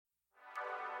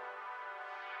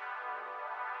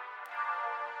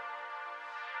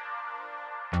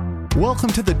Welcome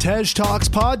to the Tej Talks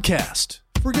podcast.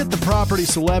 Forget the property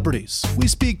celebrities. We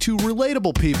speak to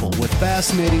relatable people with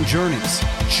fascinating journeys,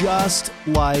 just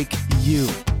like you.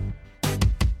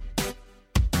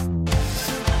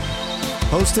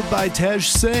 Hosted by Tej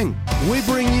Singh, we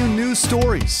bring you new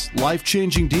stories,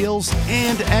 life-changing deals,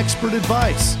 and expert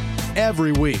advice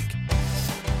every week.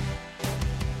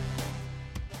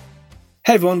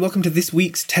 Hey everyone, welcome to this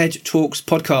week's Tej Talks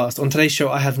podcast. On today's show,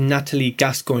 I have Natalie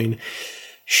Gascoigne.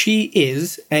 She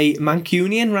is a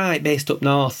Mancunian, right, based up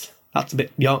north. That's a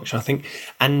bit Yorkshire, I think.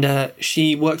 And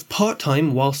she works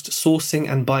part-time whilst sourcing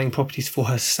and buying properties for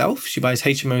herself. She buys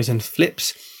HMOs and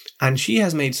flips. And she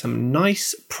has made some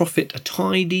nice profit,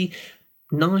 tiny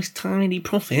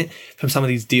profit from some of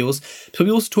these deals. So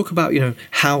we also talk about,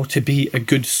 how to be a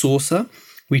good sourcer.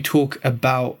 We talk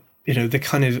about, the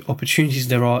kind of opportunities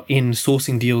there are in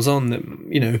sourcing deals on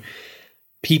that,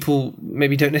 people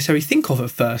maybe don't necessarily think of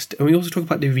at first. And we also talk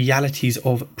about the realities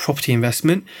of property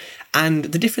investment and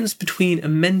the difference between a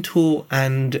mentor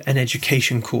and an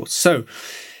education course. So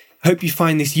I hope you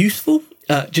find this useful.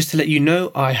 Just to let you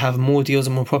know, I have more deals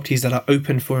and more properties that are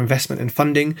open for investment and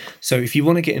funding. So if you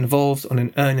want to get involved on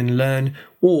an earn and learn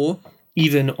or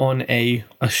even on a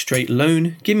straight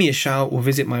loan, give me a shout or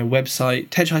visit my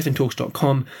website,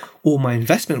 tej-talks.com, or my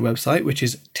investment website, which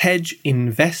is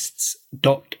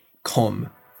tejinvests.com.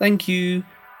 Thank you.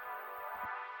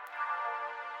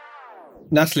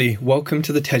 Natalie, welcome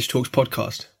to the Tej Talks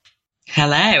podcast.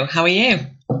 Hello, how are you?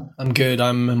 I'm good.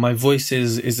 My voice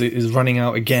is running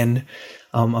out again.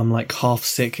 I'm like half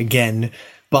sick again,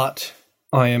 but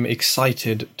I am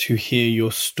excited to hear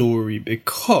your story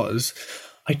because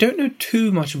I don't know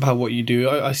too much about what you do.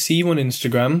 I see you on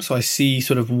Instagram, so I see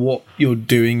sort of what you're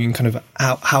doing and kind of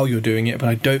how you're doing it, but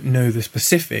I don't know the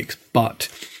specifics. But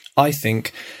I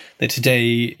think that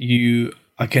today you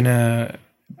are going to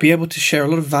be able to share a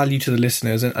lot of value to the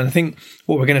listeners. And I think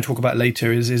what we're going to talk about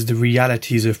later is the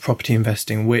realities of property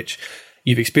investing, which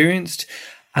you've experienced.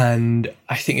 And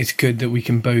I think it's good that we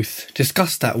can both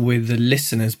discuss that with the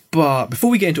listeners. But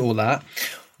before we get into all that,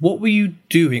 what were you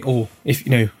doing? Or if,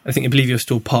 I believe you're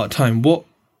still part-time. What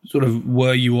sort of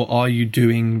were you or are you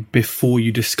doing before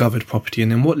you discovered property?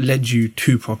 And then what led you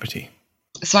to property?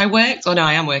 So I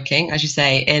am working, as you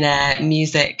say, in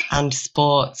music and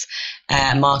sports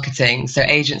marketing, so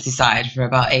agency side for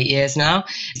about 8 years now.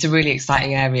 It's a really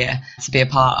exciting area to be a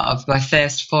part of. My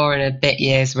first 4 and a bit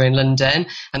years were in London,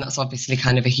 and that's obviously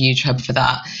kind of a huge hub for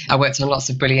that. I worked on lots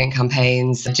of brilliant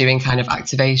campaigns, doing kind of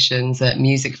activations at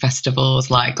music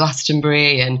festivals like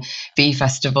Glastonbury and B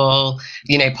Festival,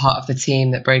 part of the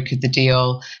team that brokered the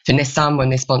deal for Nissan when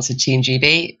they sponsored Team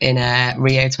GB in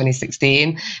Rio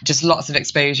 2016. Just lots of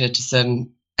exposure to some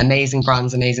amazing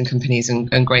brands, amazing companies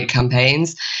and great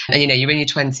campaigns. And, you're in your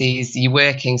 20s, you're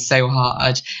working so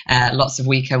hard, lots of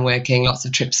weekend working, lots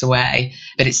of trips away,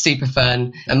 but it's super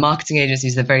fun. And marketing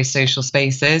agencies are very social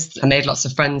spaces. I made lots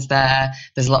of friends there.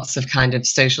 There's lots of kind of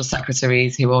social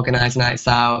secretaries who organise nights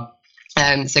out.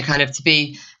 So kind of to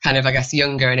be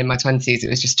younger and in my 20s, it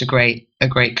was just a great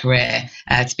career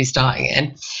to be starting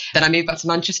in. Then I moved back to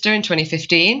Manchester in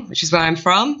 2015, which is where I'm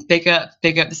from. Big up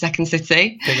the second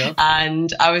city. And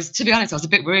to be honest, I was a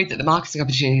bit worried that the marketing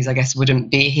opportunities, wouldn't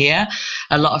be here.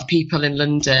 A lot of people in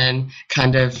London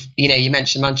kind of, you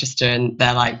mentioned Manchester and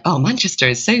they're like, oh, Manchester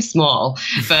is so small.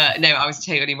 But no, I was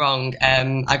totally wrong.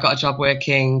 I got a job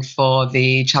working for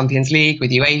the Champions League with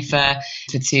UEFA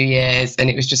for 2 years and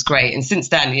it was just great. And since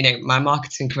then, my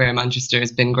marketing career in Manchester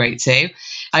has been great too.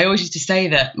 I always used to say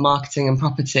that marketing and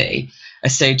property are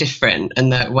so different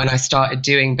and that when I started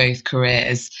doing both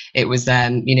careers, it was,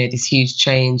 this huge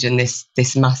change and this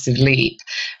massive leap.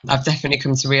 I've definitely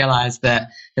come to realise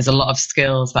that there's a lot of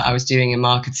skills that I was doing in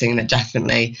marketing that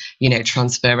definitely,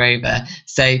 transfer over.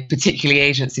 So particularly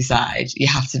agency side, you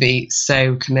have to be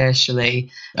so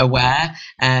commercially aware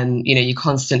and, you're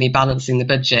constantly balancing the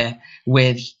budget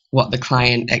with what the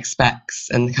client expects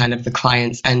and kind of the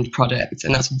client's end product.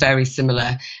 And that's very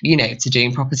similar, to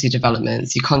doing property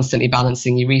developments. You're constantly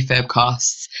balancing your refurb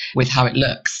costs with how it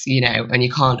looks, and you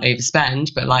can't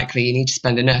overspend, but likely you need to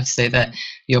spend enough so that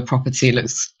your property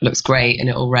looks great and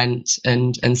it will rent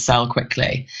and sell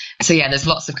quickly. So yeah, there's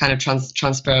lots of kind of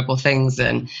transferable things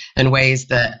and ways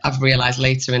that I've realized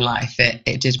later in life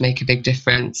it did make a big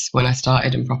difference when I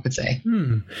started in property.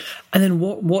 And then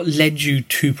what led you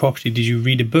to property? Did you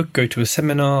read a book, go to a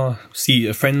seminar, see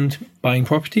a friend buying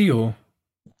property, or?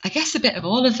 I guess a bit of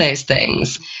all of those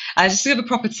things. I discovered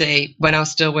property when I was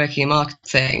still working in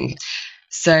marketing.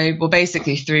 So, well,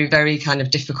 basically through very kind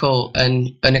of difficult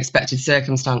and unexpected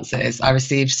circumstances, I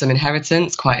received some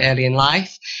inheritance quite early in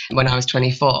life when I was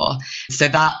 24. So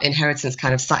that inheritance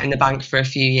kind of sat in the bank for a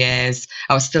few years.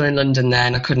 I was still in London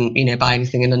then. I couldn't, buy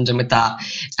anything in London with that.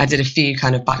 I did a few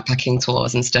kind of backpacking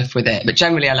tours and stuff with it, but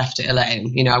generally I left it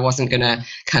alone. I wasn't going to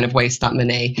kind of waste that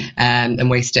money and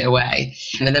waste it away.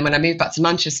 And then when I moved back to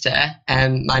Manchester,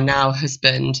 my now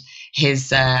husband, his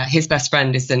best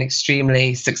friend is an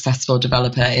extremely successful developer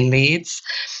in Leeds.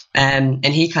 And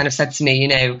he kind of said to me,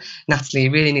 Natalie,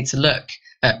 you really need to look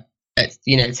at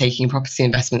taking property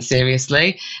investment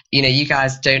seriously. You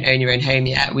guys don't own your own home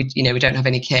yet. We don't have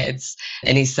any kids.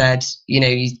 And he said,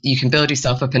 you can build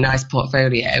yourself up a nice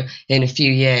portfolio. In a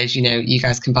few years, you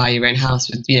guys can buy your own house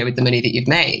with the money that you've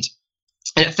made.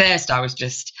 And at first I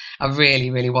really,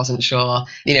 really wasn't sure.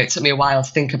 It took me a while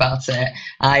to think about it.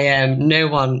 No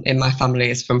one in my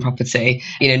family is from property.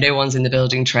 No one's in the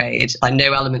building trade. Like,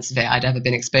 no elements of it I'd ever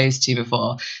been exposed to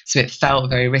before. So it felt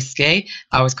very risky.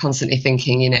 I was constantly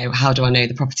thinking, how do I know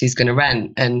the property is going to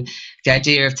rent? And the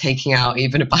idea of taking out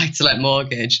even a buy-to-let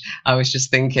mortgage, I was just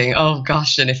thinking, oh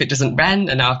gosh, and if it doesn't rent,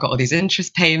 and now I've got all these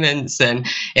interest payments, and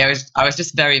I was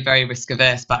just very, very risk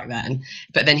averse back then.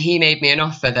 But then he made me an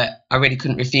offer that I really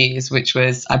couldn't refuse, which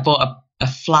was I bought a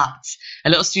flat, a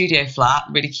little studio flat,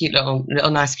 really cute little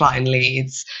nice flat in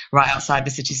Leeds, right outside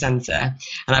the city centre,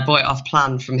 and I bought it off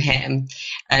plan from him.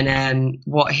 And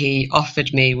what he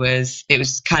offered me was it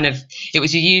was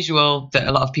your usual that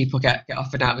a lot of people get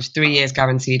offered now. It was 3 years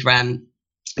guaranteed rent,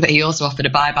 but he also offered a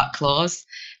buyback clause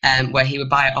where he would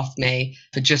buy it off me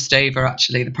for just over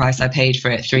actually the price I paid for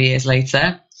it 3 years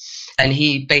later. And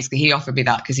he offered me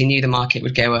that because he knew the market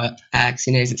would go up, because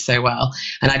he knows it so well.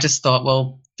 And I just thought,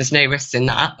 well, there's no risks in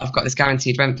that. I've got this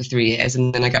guaranteed rent for 3 years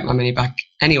and then I get my money back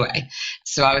anyway.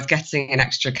 So I was getting an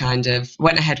extra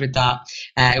went ahead with that.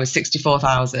 It was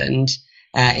 64,000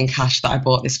 in cash that I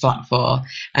bought this flat for.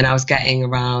 And I was getting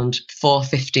around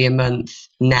 $450 a month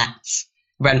net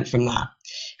rent from that.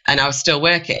 And I was still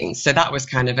working. So that was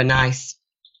kind of a nice,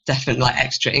 definite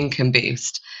extra income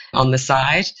boost on the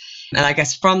side. And I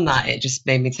guess from that, it just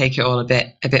made me take it all a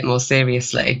bit more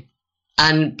seriously.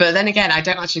 But then again, I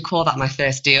don't actually call that my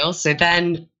first deal. So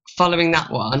then following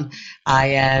that one,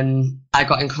 I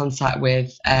got in contact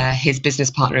with his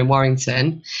business partner in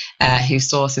Warrington, who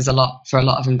sources a lot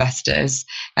of investors.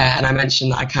 And I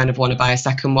mentioned that I kind of want to buy a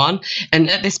second one. And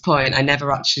at this point, I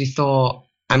never actually thought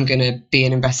I'm going to be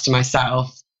an investor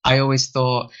myself. I always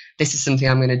thought this is something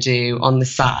I'm going to do on the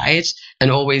side and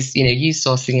always, use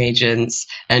sourcing agents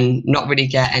and not really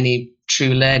get any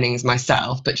true learnings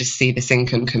myself, but just see this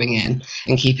income coming in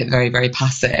and keep it very, very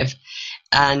passive.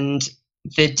 And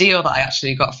the deal that I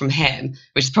actually got from him,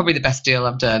 which is probably the best deal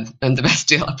I've done and the best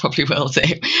deal I probably will do,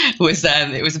 was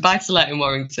it was a buy-to-let in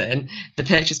Warrington. The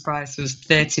purchase price was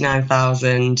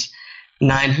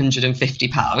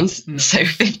 £39,950, so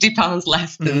 £50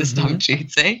 less than the stamp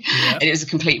duty. Yeah. And it was a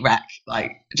complete wreck.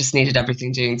 Just needed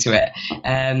everything doing to it.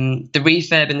 The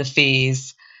refurb and the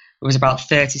fees was about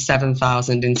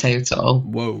 37,000 in total.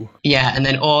 Whoa. Yeah, and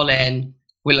then all in,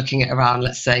 we're looking at around,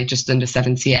 let's say, just under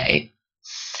 78.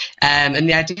 And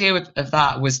the idea of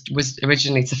that was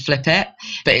originally to flip it,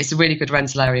 but it's a really good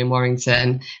rental area in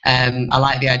Warrington. I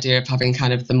like the idea of having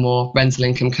kind of the more rental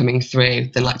income coming through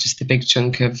than just the big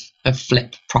chunk of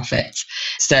flip profit.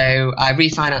 So I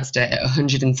refinanced it at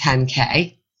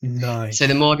 110k. Nice. So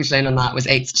the mortgage loan on that was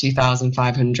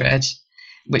 82,500,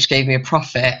 which gave me a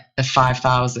profit of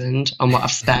 5,000 on what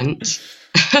I've spent.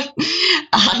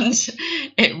 And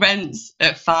it rents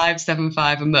at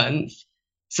 575 a month.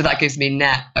 So that gives me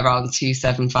net around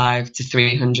 275 to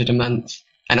 300 a month.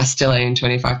 And I still own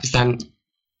 25%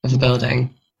 of the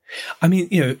building. I mean,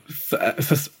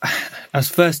 as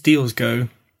first deals go,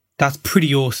 that's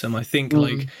pretty awesome. I think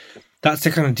that's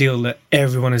the kind of deal that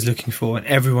everyone is looking for. And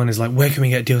everyone is like, where can we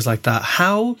get deals like that?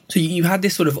 So you had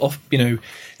this sort of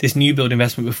this new build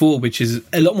investment before, which is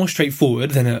a lot more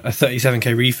straightforward than a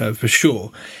 37k refurb for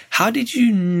sure. How did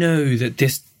you know that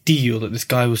this deal that this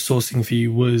guy was sourcing for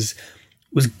you was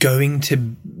going to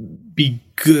be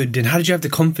good? And how did you have the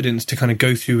confidence to kind of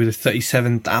go through with a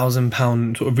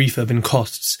 £37,000 sort of refurb in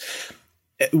costs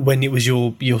when it was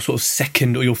your sort of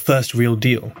second or your first real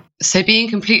deal? So being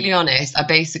completely honest, I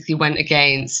basically went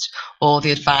against all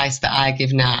the advice that I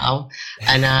give now.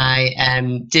 And I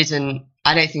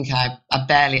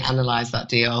barely analysed that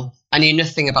deal. I knew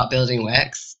nothing about building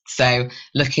works. So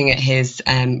looking at his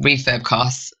refurb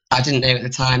costs, I didn't know at the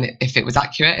time if it was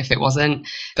accurate, if it wasn't,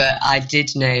 but I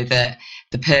did know that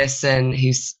the person who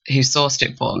sourced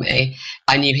it for me,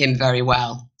 I knew him very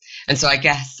well. And so I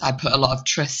guess I put a lot of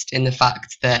trust in the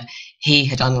fact that he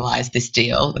had analysed this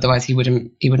deal. Otherwise, he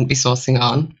wouldn't be sourcing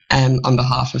on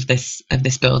behalf of this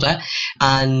builder.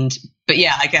 But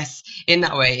yeah, I guess in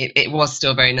that way, it was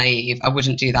still very naive. I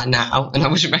wouldn't do that now, and I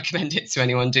wouldn't recommend it to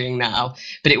anyone doing now.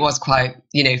 But it was quite,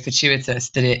 fortuitous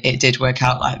that it did work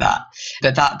out like that.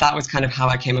 But that was kind of how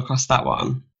I came across that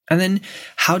one. And then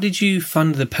how did you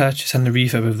fund the purchase and the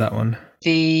refurb of that one?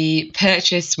 The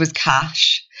purchase was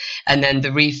cash, and then the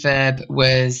refurb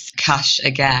was cash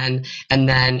again, and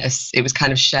then it was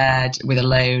kind of shared with a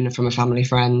loan from a family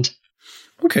friend.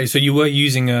 Okay, so you were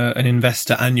using an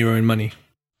investor and your own money.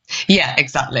 Yeah,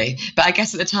 exactly. But I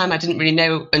guess at the time I didn't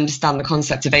really understand the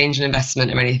concept of angel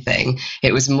investment or anything.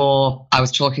 It was more, I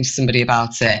was talking to somebody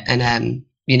about it, and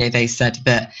they said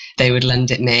that they would lend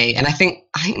it me. And I think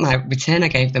my return I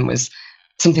gave them was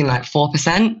something like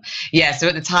 4%. Yeah, so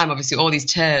at the time, obviously, all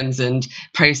these terms and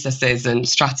processes and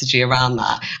strategy around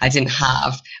that, I didn't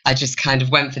have. I just kind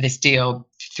of went for this deal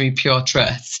through pure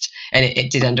trust, and it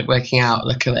did end up working out,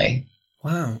 luckily.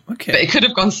 Wow, okay. But it could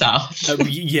have gone south.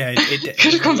 It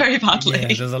could have gone very badly.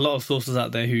 Yeah, there's a lot of sources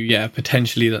out there who,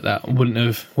 potentially that wouldn't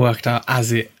have worked out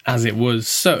as it was.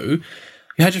 So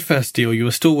you had your first deal, you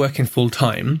were still working full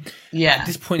time. Yeah. At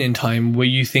this point in time, were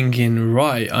you thinking,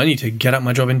 right, I need to get out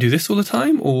my job and do this all the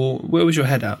time? Or where was your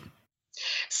head at?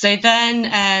 So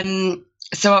then,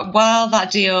 before that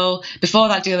deal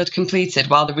had completed,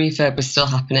 while the refurb was still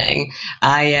happening,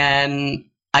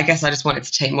 I guess I just wanted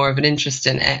to take more of an interest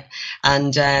in it.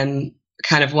 And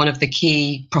kind of one of the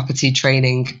key property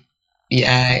training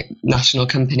national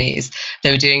companies,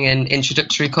 they were doing an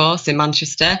introductory course in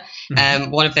Manchester,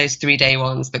 one of those 3-day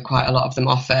ones that quite a lot of them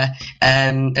offer.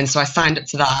 And so I signed up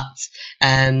to that.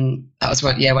 That was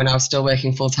when I was still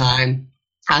working full time.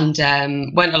 And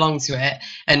went along to it.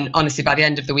 And honestly, by the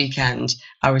end of the weekend,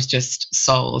 I was just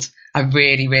sold. I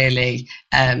really, really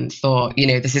thought,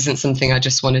 this isn't something I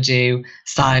just want to do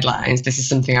sidelines. This is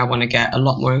something I want to get a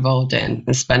lot more involved in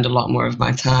and spend a lot more of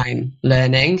my time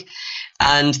learning.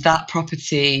 And that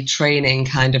property training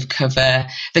kind of cover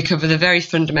the very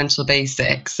fundamental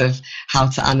basics of how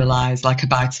to analyse like a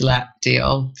buy-to-let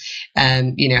deal,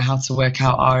 how to work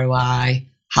out ROI,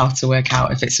 how to work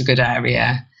out if it's a good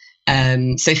area.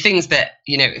 So things that,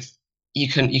 if you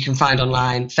can find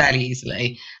online fairly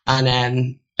easily.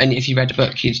 And if you read a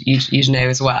book, you'd know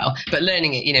as well. But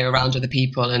learning it, around other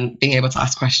people and being able to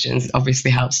ask questions obviously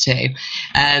helps too.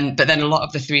 But then a lot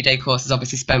of the 3-day course is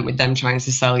obviously spent with them trying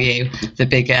to sell you the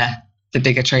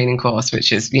bigger training course,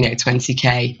 which is,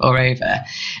 20k or over.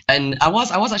 And I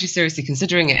was actually seriously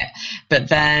considering it. But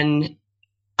then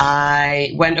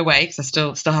I went away because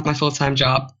I still have my full-time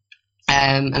job.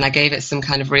 And I gave it some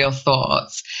kind of real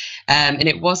thought. And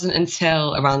it wasn't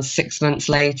until around 6 months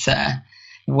later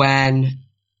when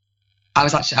I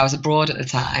was abroad at the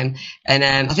time. And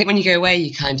I think when you go away,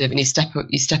 you kind of, and you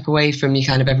step away from your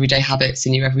kind of everyday habits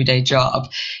and your everyday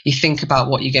job, you think about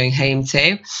what you're going home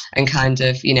to and kind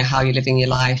of, how you're living your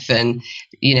life and,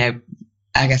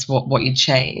 I guess what you'd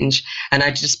change. And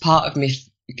part of me,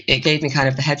 it gave me kind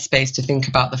of the headspace to think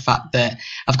about the fact that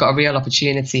I've got a real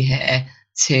opportunity here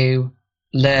to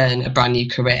learn a brand new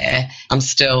career. I'm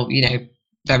still,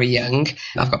 very young.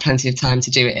 I've got plenty of time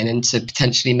to do it in and to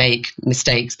potentially make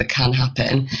mistakes that can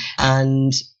happen.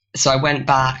 And so I went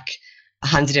back, I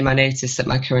handed in my notice at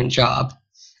my current job.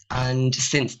 And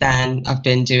since then, I've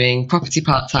been doing property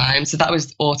part-time. So that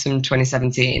was autumn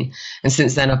 2017. And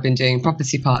since then, I've been doing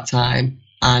property part-time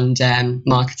and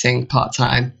marketing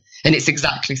part-time. And it's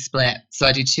exactly split. So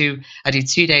I do 2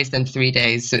 days, then 3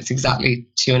 days. So it's exactly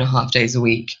 2.5 days a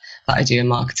week that I do in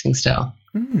marketing still.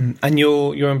 And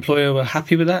your employer were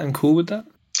happy with that and cool with that?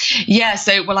 Yeah.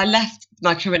 So, I left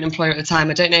my current employer at the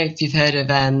time. I don't know if you've heard of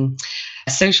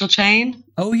Social Chain.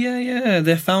 Oh, yeah.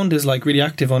 Their founder's really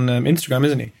active on Instagram,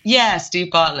 isn't he? Yeah, Steve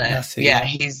Bartlett. That's it, yeah,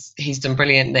 he's done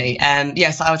brilliantly.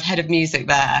 So I was head of music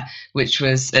there, which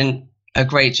was a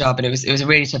great job, and it was a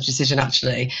really tough decision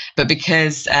actually. But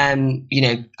because I'm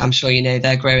sure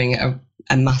they're growing at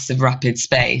a massive rapid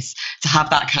space, to have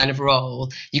that kind of role,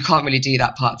 you can't really do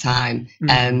that part-time.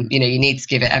 You need to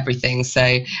give it everything.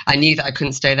 So I knew that I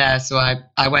couldn't stay there, so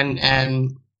I went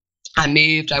I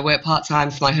moved. I worked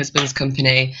part-time for my husband's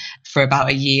company for about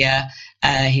a year.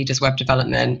 He does web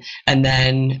development. And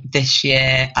then this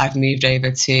year I've moved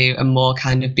over to a more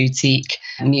kind of boutique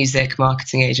music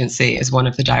marketing agency as one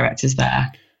of the directors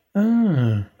there.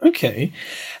 Ah, okay.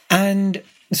 And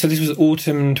so this was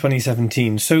autumn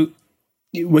 2017. So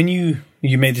when you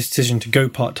made this decision to go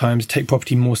part-time, to take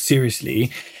property more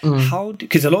seriously,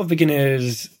 because a lot of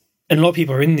beginners And a lot of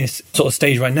people are in this sort of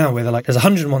stage right now where they're like, there's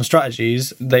 101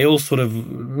 strategies. They all sort of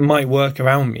might work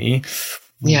around me.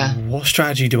 Yeah. What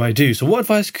strategy do I do? So what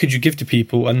advice could you give to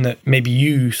people, and that maybe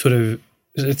you sort of,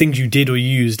 the things you did or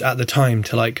used at the time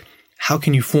to like, how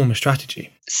can you form a strategy?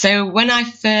 So when I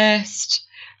first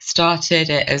started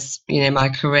it as, my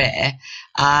career,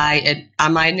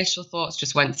 my initial thoughts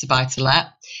just went to buy to let.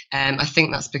 I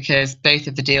think that's because both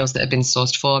of the deals that had been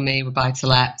sourced for me were buy to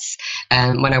lets.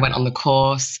 When I went on the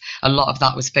course, a lot of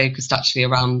that was focused actually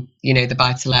around, the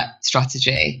buy to let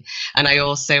strategy. And I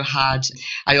also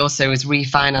was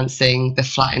refinancing the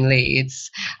flat in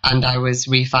Leeds, and I was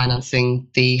refinancing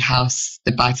the house,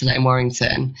 the buy to let in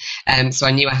Warrington. So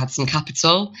I knew I had some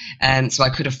capital, so I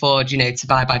could afford, to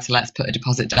buy to lets, put a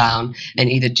deposit down, and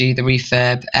either do the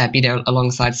refurb,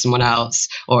 alongside someone else,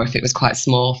 or if it was quite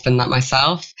small, fund that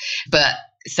myself. But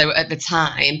so at the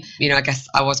time, I guess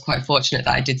I was quite fortunate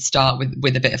that I did start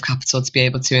with a bit of capital to be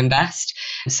able to invest.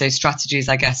 So strategies,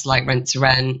 I guess, like rent to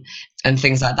rent and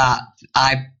things like that,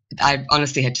 I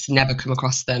honestly had just never come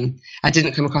across them. I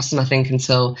didn't come across them, I think,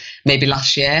 until maybe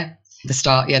last year. The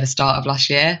start of last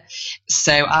year.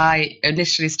 So I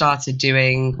initially started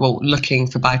looking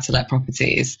for buy-to-let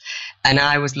properties, and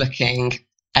I was looking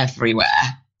everywhere.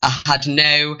 I had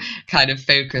no kind of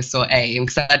focus or aim,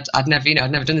 because I'd never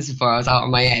done this before. I was out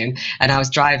on my own, and I was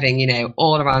driving,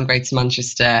 all around Greater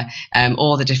Manchester,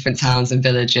 all the different towns and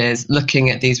villages,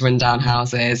 looking at these rundown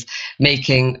houses,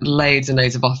 making loads and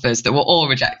loads of offers that were all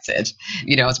rejected.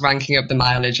 I was ranking up the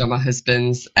mileage on my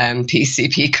husband's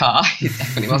PCP car. He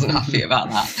definitely wasn't happy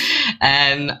about that.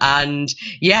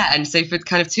 And so for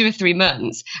kind of 2 or 3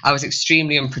 months, I was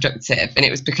extremely unproductive, and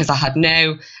it was because I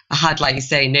had, like you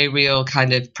say, no real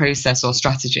kind of process or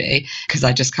strategy, because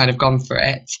I'd just kind of gone for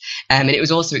it. And it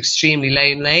was also extremely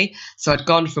lonely. So I'd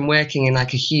gone from working in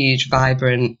like a huge,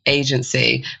 vibrant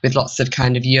agency with lots of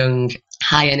kind of young,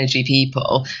 high energy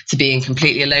people to being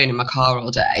completely alone in my car all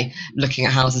day, looking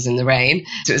at houses in the rain.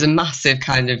 So it was a massive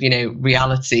kind of,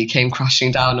 reality came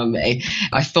crashing down on me.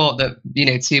 I thought that,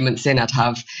 2 months in, I'd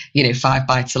have, 5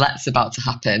 buy-to-lets about to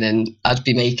happen, and I'd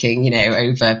be making,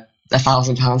 over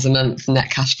 £1,000 a month net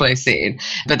cash flow soon,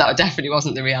 but that definitely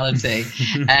wasn't the reality.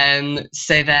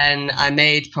 So then I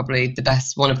made probably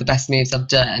one of the best moves I've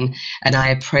done, and I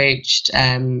approached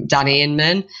Danny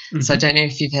Inman. Mm-hmm. So I don't know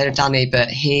if you've heard of Danny,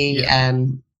 but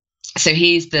so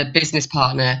he's the business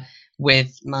partner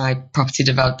with my property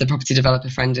developer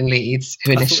friend in Leeds,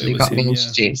 who initially got me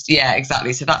introduced. Yeah,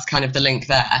 exactly. So that's kind of the link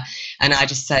there. And I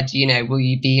just said, will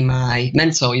you be my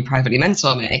mentor? Will you privately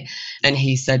mentor me? And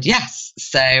he said yes.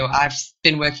 So I've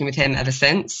been working with him ever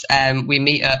since. We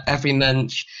meet up every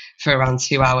month for around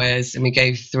 2 hours, and we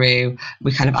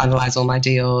kind of analyze all my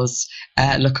deals,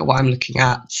 look at what I'm looking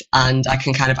at, and I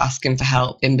can kind of ask him for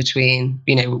help in between,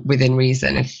 within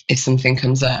reason, if something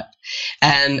comes up.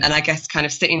 And I guess kind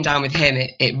of sitting down with him,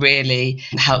 it really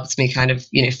helped me kind of,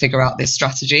 figure out this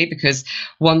strategy, because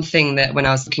one thing that when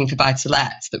I was looking for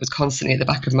buy-to-let that was constantly at the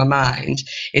back of my mind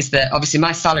is that obviously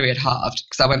my salary had halved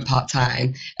because I went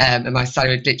part-time, and my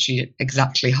salary had literally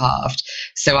exactly halved.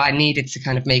 So I needed to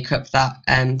kind of make up that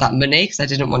money, because I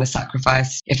didn't want to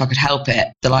sacrifice, if I could help it,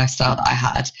 the lifestyle that I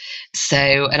had. So,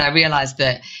 and I realized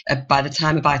that by the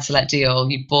time a buy-to-let deal,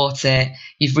 you've bought it,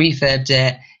 you've refurbed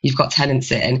it, you've got tenants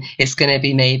in, it's going to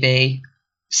be maybe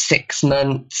 6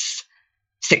 months,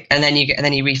 and then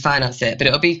you refinance it. But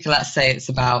it'll be, let's say it's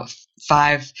about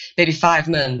 5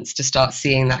 months to start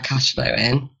seeing that cash flow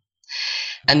in.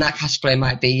 And that cash flow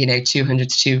might be,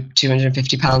 £200 to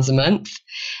 £250 a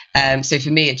month. So for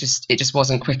me, it just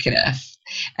wasn't quick enough.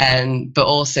 But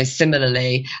also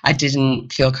similarly, I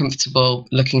didn't feel comfortable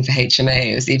looking for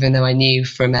HMOs, even though I knew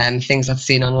from things I'd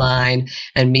seen online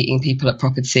and meeting people at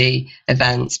property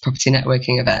events, property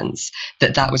networking events,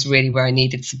 that was really where I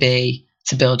needed to be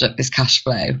to build up this cash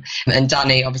flow. And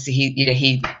Danny, obviously,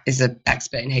 he is an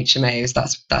expert in HMOs.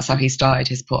 That's how he started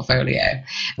his portfolio.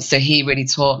 So he really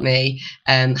taught me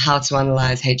how to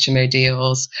analyze HMO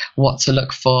deals, what to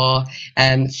look for,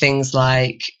 things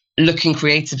like looking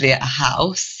creatively at a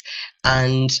house,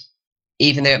 and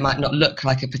even though it might not look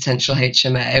like a potential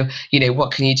HMO,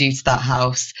 what can you do to that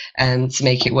house to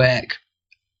make it work?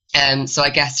 So I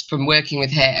guess from working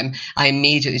with him, I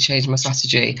immediately changed my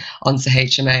strategy onto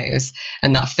HMOs.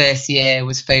 And that first year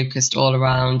was focused all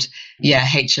around,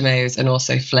 HMOs and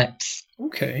also flips.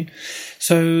 Okay.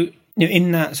 So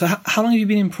in that, how long have you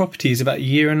been in properties? About a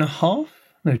year and a half?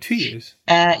 No, 2 years.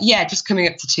 Just coming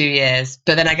up to 2 years.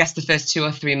 But then I guess the first 2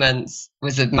 or 3 months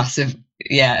was a massive,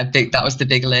 that was the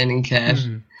big learning curve.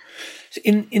 Mm. So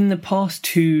in the past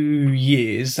 2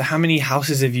 years, how many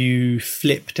houses have you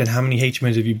flipped and how many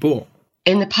HMOs have you bought?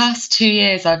 In the past 2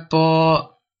 years, I've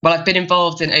been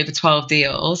involved in over 12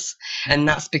 deals, and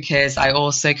that's because I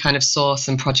also kind of source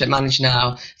and project manage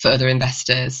now for other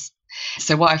investors.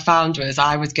 So what I found was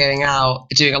I was going out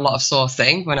doing a lot of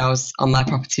sourcing when I was on my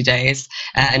property days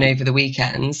and over the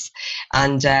weekends.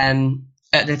 And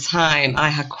at the time, I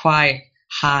had quite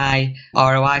high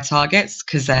ROI targets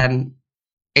because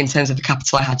in terms of the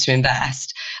capital I had to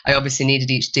invest, I obviously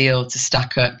needed each deal to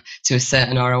stack up to a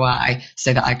certain ROI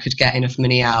so that I could get enough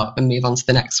money out and move on to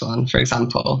the next one, for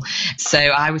example. So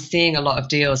I was seeing a lot of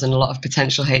deals and a lot of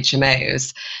potential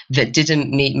HMOs that didn't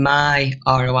meet my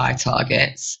ROI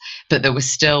targets, but that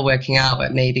was still working out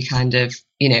at maybe kind of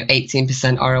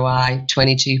 18% ROI,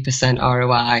 22%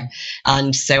 ROI.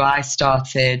 And so I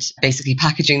started basically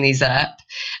packaging these up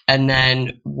and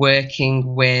then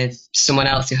working with someone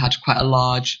else who had quite a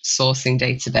large sourcing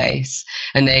database,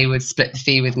 and they would split the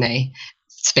fee with me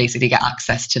to basically get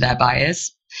access to their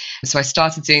buyers. So I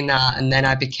started doing that, and then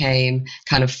I became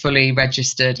kind of fully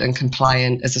registered and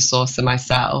compliant as a sourcer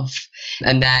myself.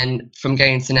 And then from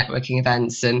going to networking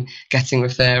events and getting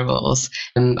referrals,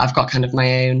 I've got kind of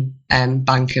my own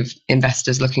bank of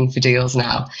investors looking for deals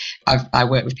now. I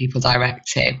work with people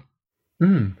direct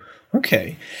too.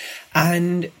 Okay.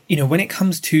 And, when it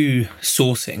comes to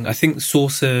sourcing, I think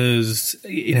sourcers,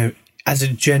 as a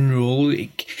general,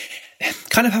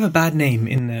 kind of have a bad name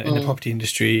in the property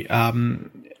industry. I'm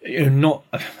not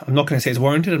going to say it's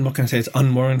warranted. I'm not going to say it's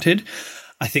unwarranted.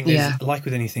 I think there's, like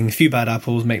with anything, a few bad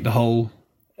apples make the whole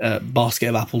basket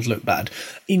of apples look bad.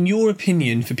 In your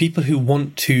opinion, for people who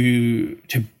want to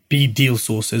be deal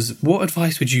sourcers, what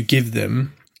advice would you give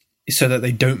them so that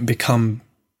they don't become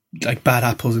like bad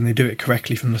apples and they do it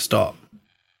correctly from the start?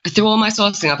 Through all my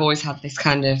sourcing, I've always had this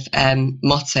kind of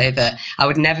motto that I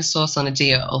would never source on a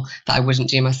deal that I wouldn't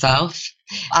do myself.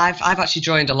 I've actually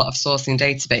joined a lot of sourcing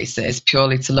databases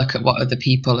purely to look at what other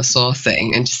people are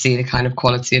sourcing and to see the kind of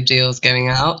quality of deals going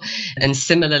out. And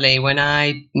similarly, when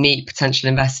I meet potential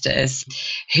investors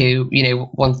who,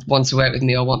 want to work with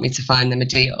me or want me to find them a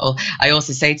deal, I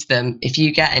also say to them, if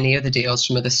you get any other deals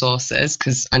from other sources,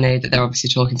 because I know that they're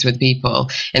obviously talking to other people,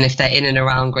 and if they're in and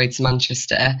around Greater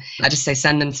Manchester, I just say,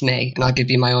 send them to me and I'll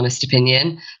give you my honest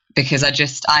opinion. Because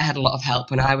I had a lot of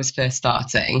help when I was first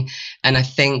starting. And I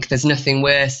think there's nothing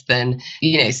worse than,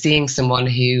 seeing someone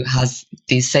who has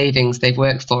these savings they've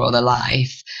worked for all their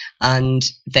life, and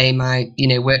they might,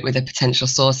 work with a potential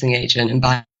sourcing agent and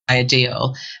buy a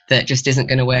deal that just isn't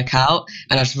going to work out.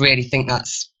 And I just really think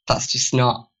that's just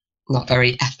not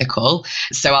very ethical.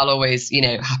 So I'll always,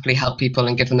 happily help people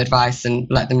and give them advice and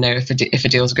let them know if a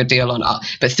deal's a good deal or not.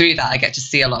 But through that, I get to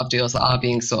see a lot of deals that are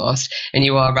being sourced. And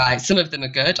you are right. Some of them are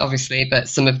good, obviously, but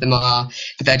some of them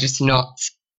they're just not,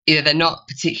 either they're not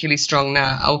particularly strong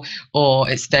now, or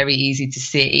it's very easy to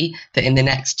see that in the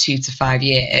next 2 to 5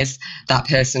 years, that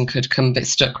person could come a bit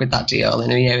stuck with that deal.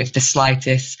 And, if the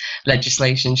slightest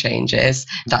legislation changes,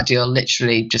 that deal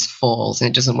literally just falls and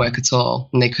it doesn't work at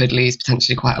all. And they could lose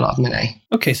potentially quite a lot of money.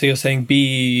 Okay, so you're saying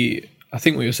I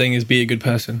think what you're saying is be a good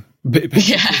person.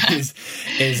 Is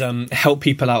help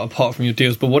people out apart from your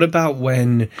deals. But what about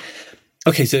when,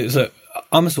 okay, so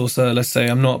I'm a sourcer, let's say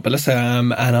I'm not, but let's say I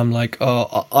am, and I'm like,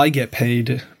 I get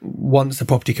paid once the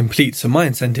property completes. So my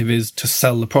incentive is to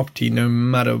sell the property no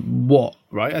matter what,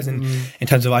 right? As in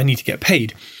terms of I need to get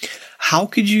paid. How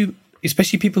could you,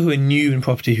 especially people who are new in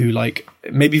property who like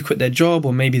maybe quit their job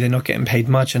or maybe they're not getting paid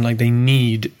much and like they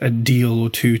need a deal or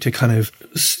two to kind of,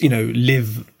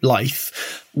 live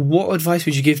life. What advice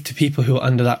would you give to people who are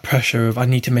under that pressure of I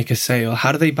need to make a sale?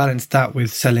 How do they balance that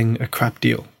with selling a crap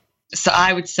deal? So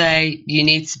I would say you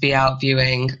need to be out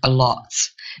viewing a lot.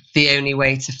 The only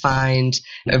way to find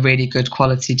a really good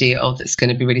quality deal that's going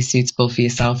to be really suitable for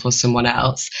yourself or someone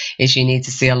else is you need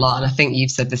to see a lot. And I think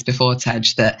you've said this before, Tej,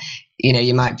 that,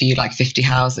 you might view like 50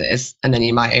 houses and then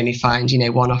you might only find,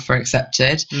 one offer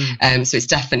accepted. So it's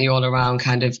definitely all around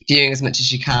kind of viewing as much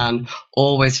as you can,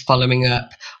 always following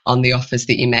up on the offers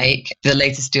that you make. The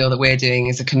latest deal that we're doing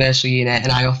is a commercial unit,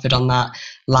 and I offered on that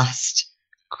last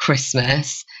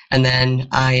Christmas, and then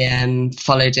I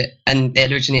followed it, and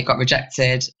it got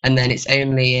rejected, and then it's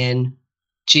only in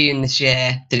June this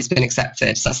year that it's been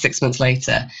accepted. So that's 6 months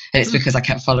later, and it's because I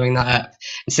kept following that up.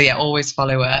 So yeah, always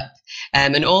follow up,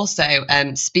 and also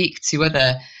speak to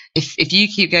other. If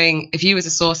you as a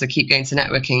sourcer keep going to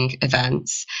networking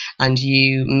events and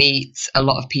you meet a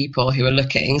lot of people who are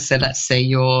looking, so let's say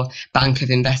your bank of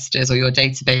investors or your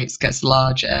database gets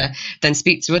larger, then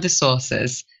speak to other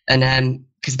sources and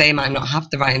because they might not have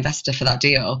the right investor for that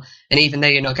deal. And even though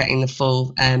you're not getting the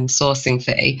full sourcing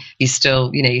fee, you're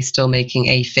still making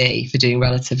a fee for doing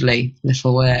relatively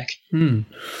little work.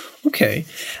 Okay.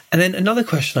 And then another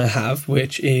question I have,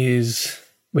 which is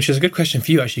a good question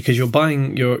for you, actually, because you're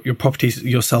buying your properties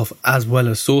yourself as well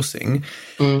as sourcing,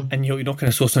 and you're not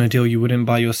going to source on a deal you wouldn't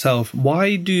buy yourself.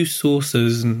 Why do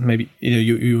sourcers, and maybe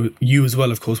you as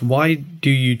well, of course, why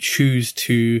do you choose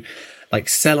to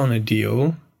sell on a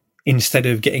deal instead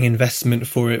of getting investment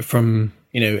for it from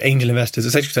angel investors,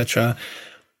 etc., etc.?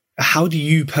 How do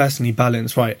you personally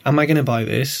balance, right, am I going to buy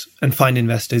this and find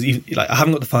investors, I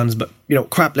haven't got the funds, but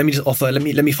crap, let me just offer, let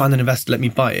me find an investor, let me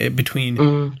buy it,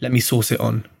 between let me source it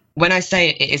on? When I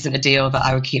say it isn't a deal that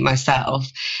I would keep myself,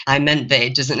 I meant that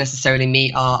it doesn't necessarily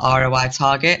meet our ROI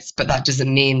targets, but that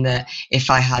doesn't mean that if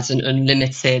I had an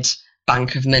unlimited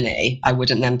bank of money, I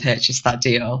wouldn't then purchase that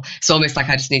deal. It's almost like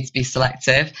I just need to be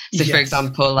selective. So for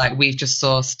example, we've just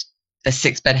sourced a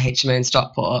 6-bed HMO in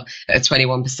Stockport at a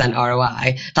 21%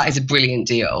 ROI. That is a brilliant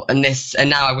deal. And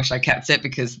now I wish I kept it,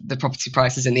 because the property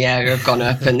prices in the area have gone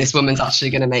up and this woman's actually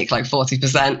going to make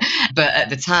 40%. But at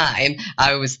the time,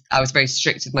 I was very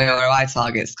strict with my ROI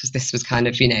targets, because this was kind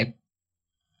of,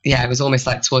 it was almost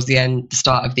towards the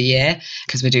start of the year,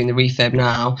 because we're doing the refurb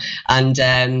now. And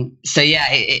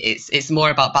it's more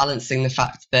about balancing the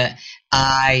fact that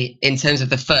in terms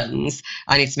of the funds,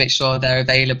 I need to make sure they're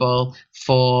available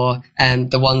for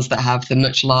the ones that have the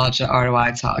much larger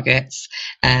ROI targets.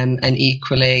 And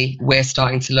equally, we're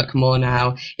starting to look more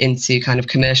now into kind of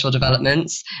commercial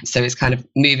developments. So it's kind of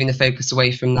moving the focus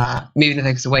away from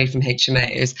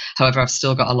HMOs. However, I've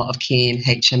still got a lot of keen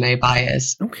HMO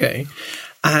buyers. Okay.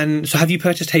 And so have you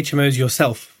purchased HMOs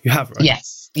yourself? You have, right?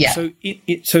 Yes. Yeah. So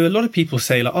so a lot of people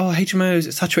say HMOs,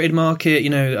 it's saturated market,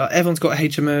 everyone's got a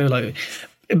HMO,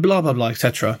 blah, blah, blah,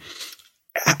 etc.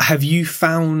 Have you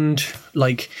found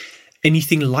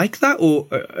anything like that, or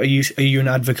are you an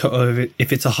advocate of it?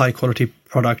 If it's a high quality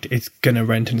product, it's going to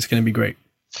rent and it's going to be great?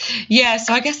 Yeah,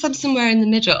 so I guess I'm somewhere in the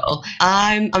middle.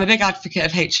 I'm a big advocate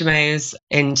of HMOs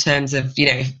in terms of,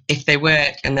 if they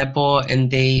work and they're bought in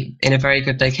a very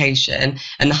good location,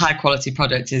 and the high quality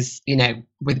product is,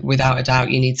 without a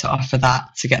doubt, you need to offer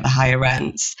that to get the higher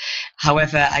rents.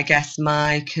 However, I guess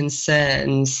my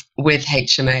concerns with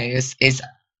HMOs is,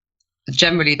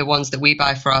 generally the ones that we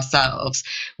buy for ourselves,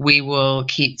 we will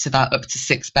keep to that up to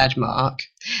 6-bed mark,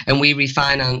 and we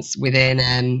refinance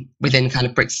within kind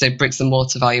of bricks and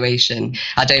mortar valuation.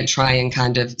 I don't try and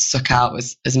kind of suck out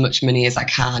as much money as I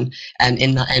can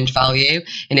in that end value,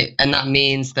 and that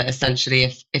means that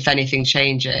essentially if anything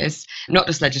changes, not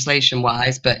just legislation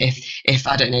wise, but if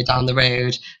I don't know, down the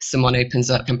road someone opens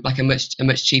up a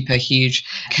much cheaper huge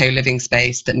co-living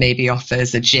space that maybe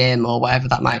offers a gym or whatever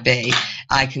that might be,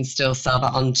 I can still sell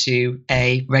that on to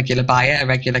a regular buyer, a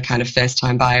regular kind of first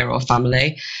time buyer or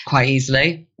family quite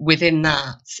easily. Within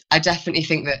that, I definitely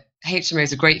think that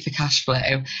HMOs are great for cash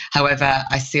flow. However,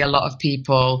 I see a lot of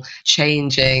people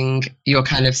changing your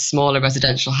kind of smaller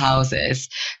residential houses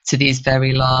to these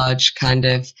very large kind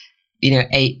of,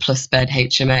 8+ bed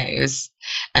HMOs.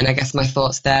 And I guess my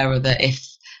thoughts there are that if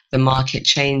the market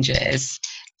changes,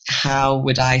 how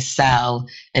would I sell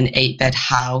an 8-bed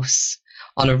house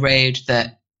on a road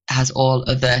that has all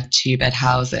other 2-bed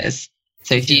houses?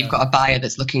 So if you've got a buyer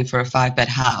that's looking for a 5-bed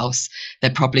house,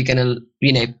 they're probably going to,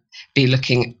 be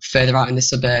looking further out in the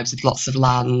suburbs with lots of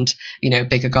land,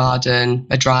 bigger garden,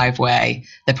 a driveway.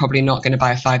 They're probably not going to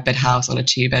buy a 5-bed house on a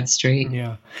 2-bed street.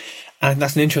 Yeah. And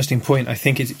that's an interesting point. I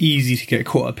think it's easy to get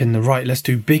caught up in let's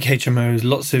do big HMOs,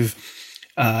 lots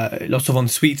of en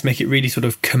suites, make it really sort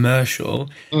of commercial.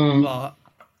 But,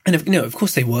 and of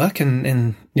course they work, and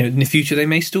in the future they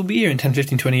may still be here in 10,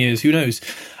 15, 20 years, who knows?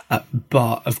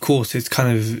 But of course, it's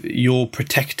kind of you're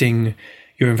protecting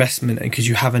your investment because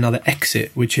you have another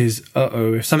exit, which is,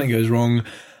 if something goes wrong,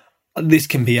 this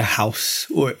can be a house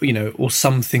or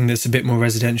something that's a bit more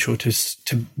residential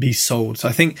to be sold. So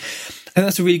I think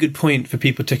that's a really good point for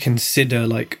people to consider,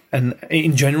 and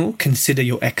in general, consider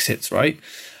your exits, right?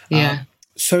 Yeah.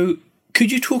 So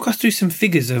could you talk us through some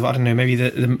figures of, I don't know, maybe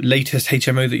the latest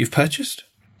HMO that you've purchased?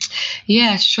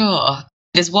 Yeah, sure.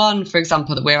 There's one, for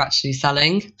example, that we're actually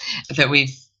selling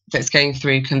that's going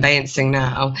through conveyancing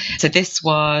now. So this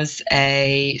was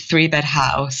a 3-bed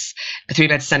house, a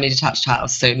 3-bed semi-detached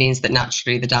house. So it means that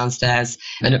naturally the downstairs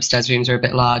and upstairs rooms are a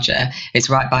bit larger. It's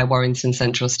right by Warrington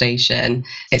Central Station.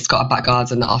 It's got a back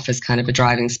garden that offers kind of a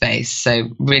driving space. So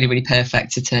really, really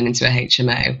perfect to turn into a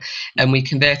HMO. And we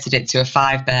converted it to a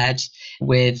 5-bed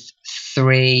with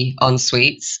 3 en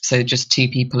suites. So just 2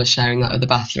 people are sharing that other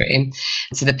bathroom.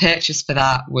 So the purchase for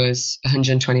that was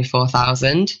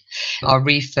 124,000. Our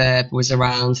refurb was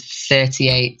around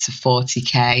 38 to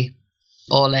 40k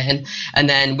all in, and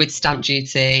then with stamp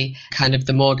duty, kind of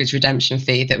the mortgage redemption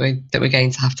fee that we're going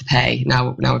to have to pay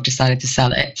now we've decided to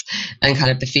sell it, and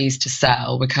kind of the fees to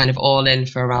sell, we're kind of all in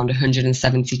for around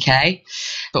 170k.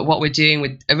 But what we're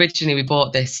doing originally we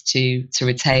bought this to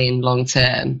retain long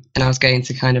term, and I was going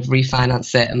to kind of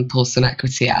refinance it and pull some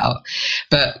equity out,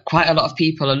 but quite a lot of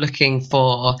people are looking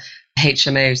for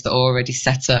HMOs that are already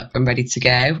set up and ready to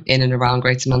go in and around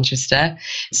Greater Manchester.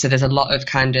 So there's a lot of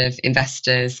kind of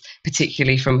investors,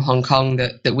 particularly from Hong Kong,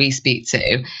 that we speak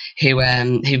to, who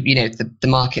the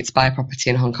market to buy property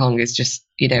in Hong Kong is just,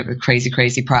 a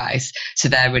crazy price. So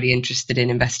they're really interested in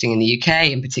investing in the UK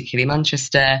and particularly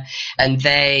Manchester. And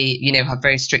they, have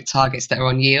very strict targets that are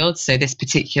on yield. So this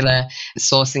particular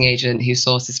sourcing agent who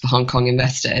sources for Hong Kong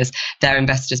investors, their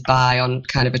investors buy on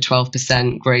kind of a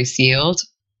 12% gross yield.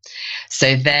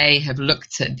 So they have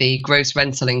looked at the gross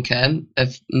rental income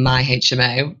of my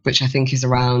HMO, which I think is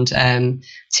around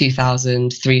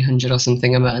 2,300 or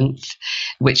something a month,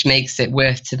 which makes it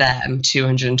worth to them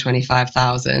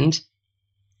 225,000.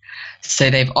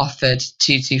 So they've offered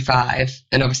 225,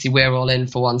 and obviously we're all in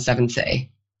for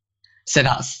 170. So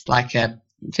that's like a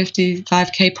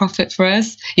 55k profit for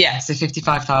us. Yeah, so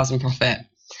 55,000 profit.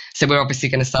 So we're obviously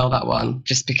going to sell that one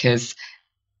just because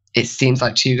it seems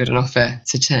like too good an offer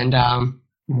to turn down.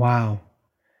 Wow.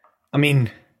 I mean,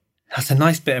 that's a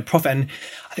nice bit of profit. And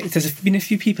I think there's been a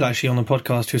few people actually on the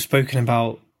podcast who have spoken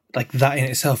about like that in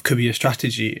itself could be a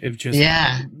strategy of just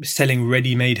selling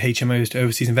ready-made HMOs to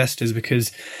overseas investors,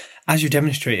 because as you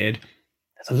demonstrated,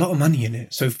 there's a lot of money in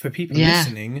it. So for people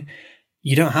listening,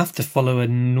 you don't have to follow a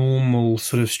normal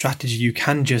sort of strategy. You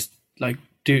can just like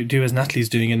do as Natalie's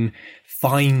doing and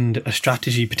find a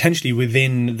strategy potentially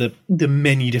within the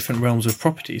many different realms of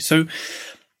property. So,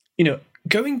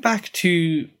 going back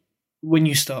to when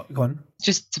you start, go on.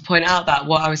 Just to point out that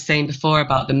what I was saying before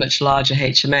about the much larger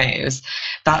HMOs,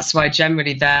 that's why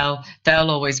generally they'll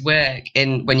always work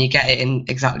in when you get it in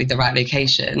exactly the right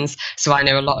locations. So I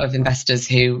know a lot of investors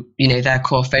who, their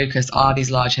core focus are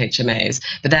these large HMOs,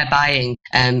 but they're buying,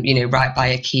 right by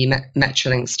a key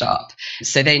Metrolink stop.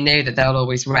 So they know that they'll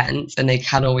always rent and they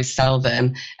can always sell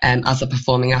them as a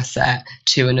performing asset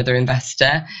to another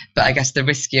investor. But I guess the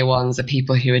riskier ones are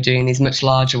people who are doing these much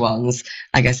larger ones,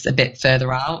 I guess a bit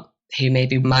further out, who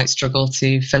maybe might struggle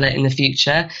to fill it in the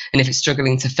future. And if it's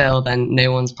struggling to fill, then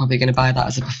no one's probably going to buy that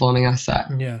as a performing asset.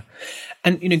 Yeah.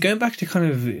 And, going back to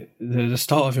kind of the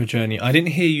start of your journey, I didn't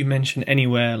hear you mention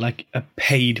anywhere like a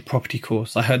paid property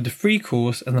course. I heard the free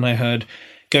course, and then I heard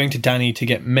going to Danny to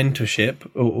get mentorship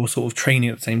or sort of training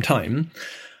at the same time.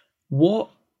 So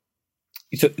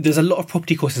there's a lot of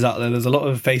property courses out there. There's a lot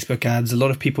of Facebook ads, a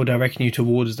lot of people directing you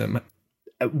towards them.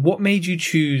 What made you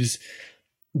choose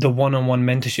the one-on-one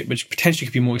mentorship, which potentially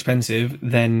could be more expensive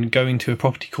than going to a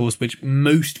property course, which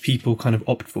most people kind of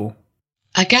opt for?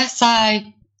 I guess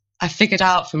I figured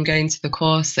out from going to the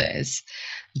courses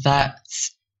that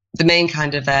the main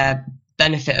kind of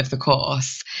benefit of the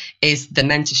course is the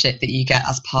mentorship that you get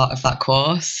as part of that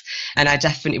course. And I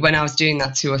definitely, when I was doing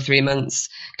that 2 or 3 months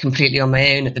completely on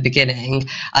my own at the beginning,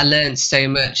 I learned so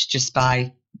much just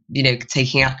by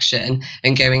taking action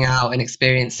and going out and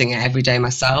experiencing it every day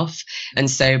myself. And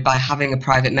so by having a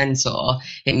private mentor,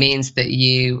 it means that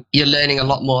you're learning a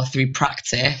lot more through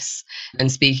practice and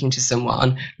speaking to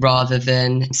someone rather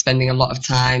than spending a lot of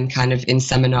time kind of in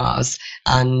seminars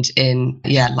and in,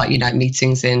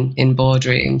 meetings in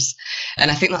boardrooms.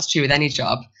 And I think that's true with any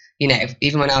job.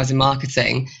 Even when I was in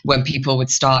marketing, when people would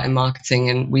start in marketing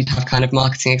and we'd have kind of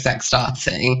marketing execs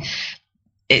starting,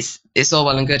 it's all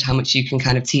well and good how much you can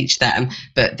kind of teach them,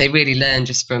 but they really learn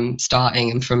just from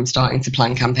starting to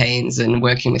plan campaigns and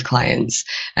working with clients.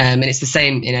 And it's the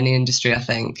same in any industry, I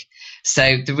think.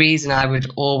 So the reason I would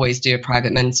always do a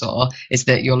private mentor is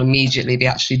that you'll immediately be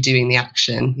actually doing the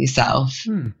action yourself.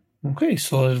 Okay,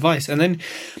 solid advice. And then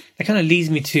that kind of leads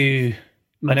me to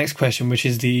my next question, which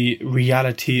is the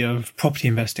reality of property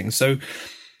investing. So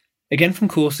again, from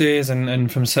courses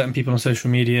and from certain people on social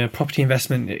media, property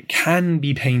investment, it can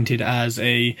be painted as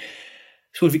a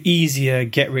sort of easier,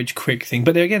 get-rich-quick thing.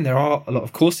 But there are a lot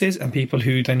of courses and people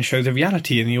who then show the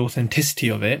reality and the authenticity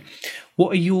of it.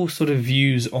 What are your sort of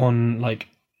views on like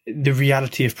the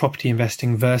reality of property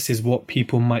investing versus what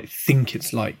people might think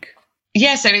it's like?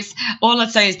 Yeah, so it's all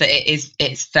I'd say is that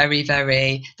it's very,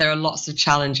 very, there are lots of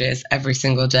challenges every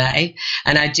single day.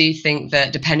 And I do think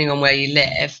that depending on where you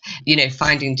live,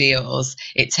 finding deals,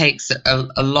 it takes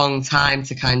a long time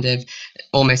to kind of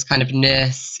almost kind of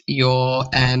nurse your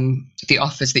the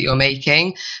offers that you're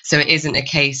making. So it isn't a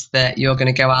case that you're going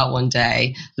to go out one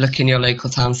day, look in your local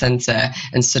town centre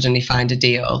and suddenly find a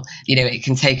deal. It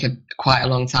can take quite a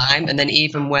long time. And then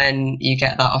even when you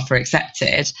get that offer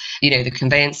accepted, the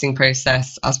conveyancing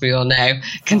process, as we all know,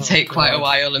 can take quite a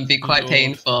while and be quite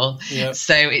painful. Yep.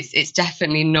 So it's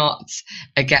definitely not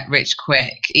a get rich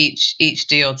quick. Each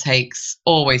deal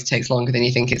always takes longer than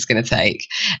you think it's going to take.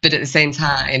 But at the same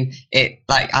time,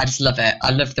 I just love it.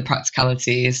 I love the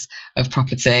practicalities of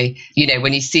property.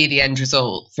 When you see the end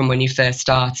result from when you first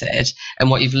started and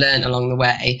what you've learned along the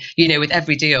way, with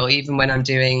every deal, even when I'm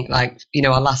doing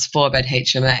our last 4-bed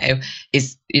HMO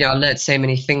is, I learned so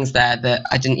many things there that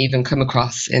I didn't even come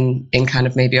across in kind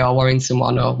of maybe our Warrington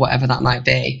one or whatever that might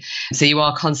be. So you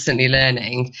are constantly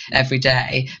learning every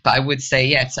day. But I would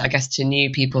say, I guess to new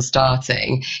people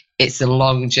starting, it's a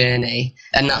long journey.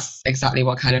 And that's exactly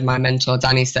what kind of my mentor,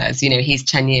 Danny, says. He's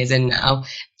 10 years in now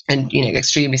and,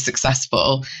 extremely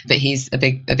successful. But he's a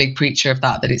big preacher of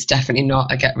that it's definitely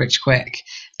not a get rich quick.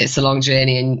 It's a long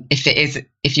journey. And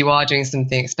if you are doing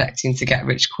something expecting to get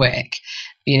rich quick,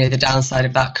 the downside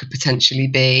of that could potentially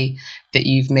be that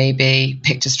you've maybe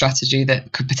picked a strategy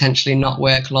that could potentially not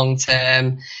work long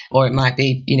term, or it might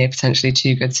be, potentially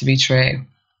too good to be true.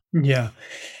 Yeah.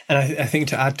 And I think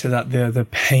to add to that, the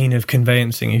pain of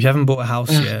conveyancing. If you haven't bought a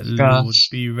house yet, Lord,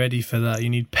 be ready for that. You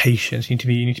need patience. You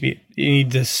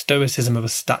need the stoicism of a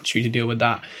statue to deal with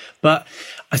that. But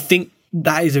I think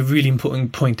that is a really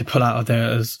important point to pull out of there,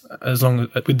 as long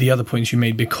as with the other points you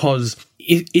made, because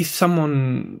if you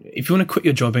want to quit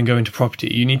your job and go into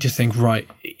property, you need to think, right,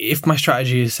 if my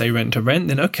strategy is say rent to rent,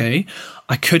 then okay,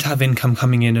 I could have income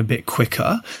coming in a bit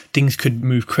quicker, things could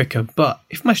move quicker. But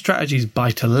if my strategy is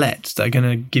buy to lets, that are going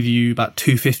to give you about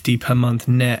 $250 per month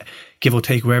net, give or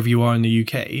take wherever you are in the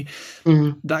UK,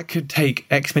 that could take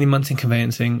X many months in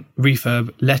conveyancing,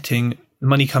 refurb, letting,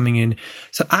 money coming in.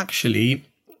 So actually,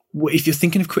 if you're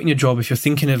thinking of quitting your job, if you're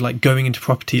thinking of going into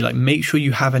property, make sure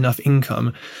you have enough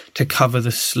income to cover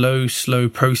the slow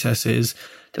processes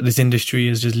that this industry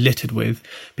is just littered with.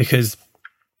 Because,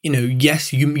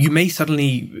 yes, you may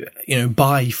suddenly,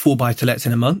 buy 4 buy-to-lets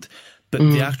in a month, but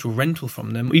the actual rental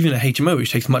from them, even a HMO,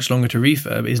 which takes much longer to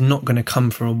refurb, is not going to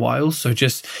come for a while. So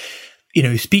just,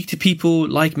 speak to people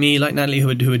like me, like Natalie,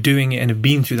 who are doing it and have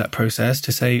been through that process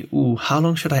to say, how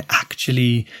long should I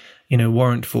actually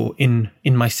warrant for in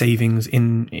my savings,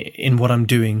 in what I'm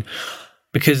doing?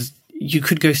 Because you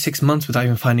could go 6 months without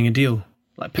even finding a deal.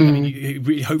 I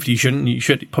mean, hopefully you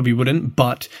shouldn't, probably wouldn't,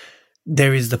 but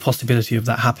there is the possibility of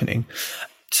that happening.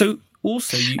 So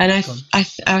also, I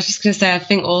was just going to say, I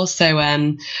think also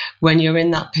when you're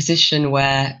in that position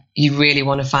where you really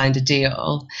want to find a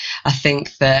deal, I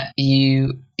think that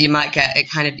you might get it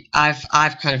kind of,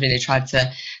 I've kind of really tried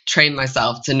to train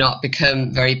myself to not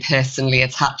become very personally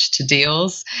attached to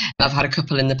deals. I've had a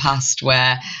couple in the past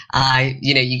where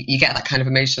you get that kind of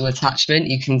emotional attachment.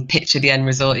 You can picture the end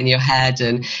result in your head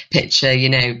and picture,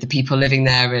 the people living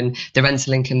there and the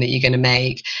rental income that you're going to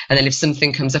make. And then if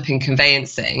something comes up in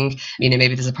conveyancing,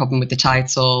 maybe there's a problem with the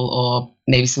title, or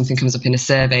maybe something comes up in a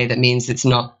survey that means it's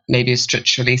not maybe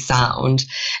structurally sound,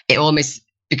 it almost,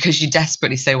 because you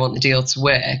desperately so want the deal to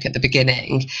work at the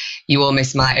beginning, you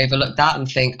almost might overlook that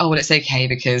and think, oh, well, it's okay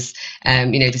because,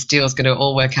 this deal's going to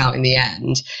all work out in the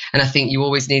end. And I think you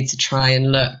always need to try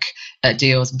and look at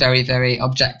deals very, very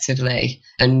objectively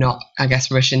and not, I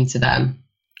guess, rush into them.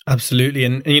 Absolutely.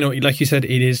 And like you said,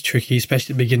 it is tricky,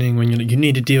 especially at the beginning when you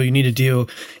need a deal.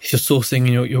 If you're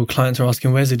sourcing, your clients are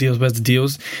asking, where's the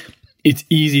deals? It's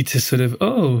easy to sort of,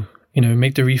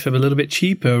 make the refurb a little bit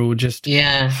cheaper, or just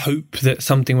hope that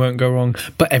something won't go wrong,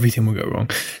 but everything will go wrong.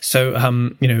 So,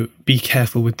 be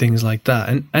careful with things like that.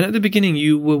 And at the beginning,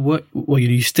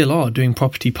 you still are doing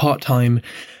property part-time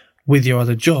with your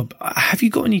other job. Have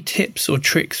you got any tips or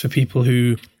tricks for people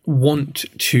who want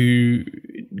to,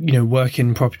 work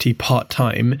in property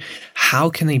part-time? How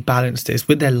can they balance this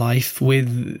with their life,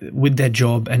 with their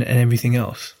job and everything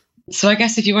else? So I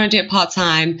guess if you want to do it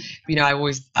part-time,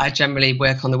 I generally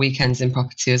work on the weekends in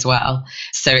property as well.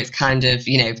 So it's kind of,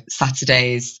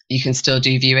 Saturdays you can still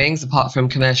do viewings apart from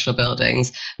commercial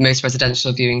buildings. Most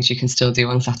residential viewings you can still do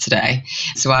on Saturday.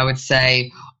 So I would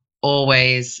say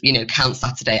always, count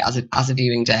Saturday as a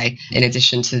viewing day in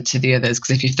addition to the others.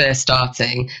 Because if you're first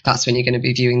starting, that's when you're going to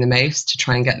be viewing the most to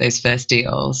try and get those first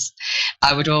deals.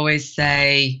 I would always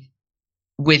say,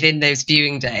 within those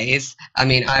viewing days, I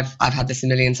mean, I've had this a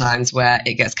million times where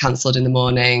it gets cancelled in the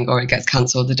morning or it gets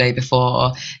cancelled the day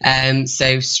before.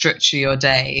 So structure your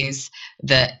days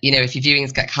that, you know, if your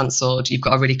viewings get cancelled, you've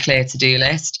got a really clear to-do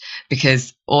list,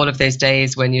 because all of those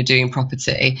days when you're doing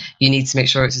property, you need to make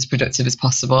sure it's as productive as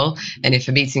possible. And if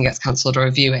a meeting gets cancelled or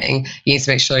a viewing, you need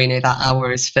to make sure, you know, that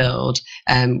hour is filled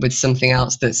with something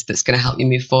else that's going to help you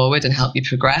move forward and help you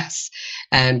progress.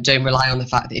 Don't rely on the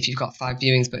fact that if you've got 5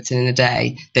 viewings booked in a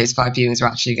day, those 5 viewings are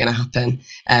actually going to happen,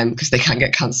 because they can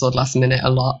get cancelled last minute a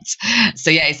lot.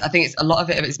 So yeah, I think it's a lot of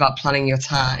it is about planning your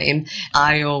time.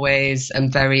 I always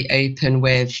am very open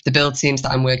with the build teams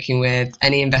that I'm working with,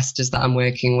 any investors that I'm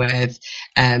working with,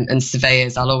 and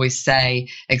surveyors. I'll always say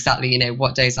exactly, you know,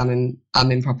 what days I'm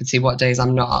in property, what days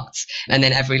I'm not. And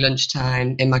then every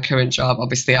lunchtime in my current job,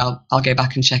 obviously I'll go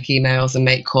back and check emails and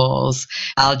make calls.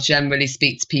 I'll generally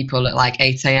speak to people at like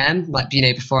 8 a.m, like, you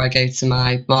know, before I go to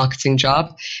my marketing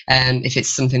job, if it's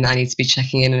something that I need to be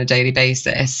checking in on a daily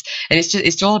basis. And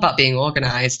it's all about being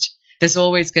organized. There's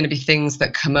always going to be things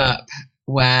that come up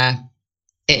where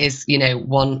it is, you know,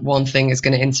 one thing is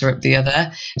going to interrupt the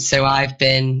other. So I've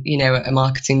been, you know, at a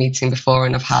marketing meeting before,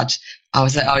 and I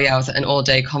was at an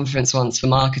all-day conference once for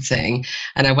marketing,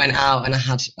 and I went out and I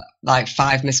had like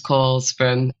 5 missed calls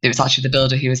from, it was actually the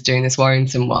builder who was doing this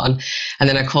Warrington one. And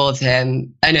then I called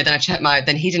him, then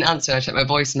he didn't answer, and I checked my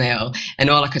voicemail, and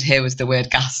all I could hear was the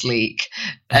word gas leak.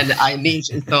 And I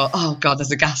immediately thought, oh God, there's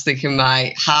a gas leak in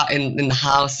my in the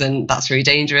house, and that's really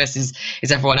dangerous. Is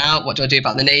everyone out? What do I do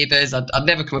about the neighbours? I'd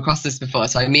never come across this before,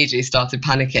 so I immediately started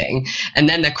panicking. And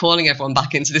then they're calling everyone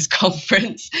back into this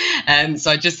conference. So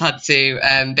I just had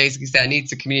to basically say, I need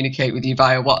to communicate with you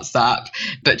via WhatsApp,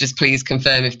 but just please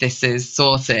confirm if this is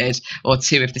sorted, or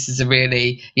 2, if this is a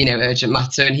really, you know, urgent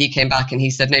matter. And he came back and he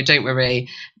said, no, don't worry,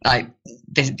 like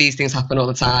these things happen all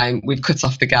the time. We've cut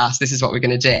off the gas. This is what we're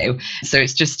going to do. So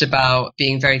it's just about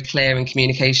being very clear in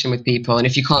communication with people. And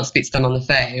if you can't speak to them on the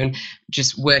phone,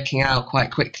 just working out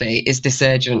quite quickly, is this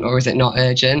urgent or is it not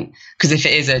urgent? Because if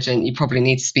it is urgent, you probably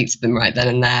need to speak to them right then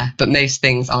and there. But most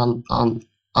things aren't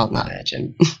that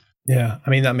urgent. Yeah, I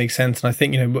mean, that makes sense. And I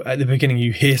think, you know, at the beginning,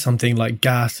 you hear something like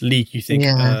gas leak, you think,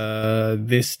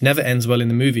 this never ends well in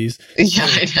the movies. Yeah,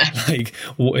 I know. Like,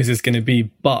 what is this going to be?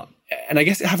 But, and I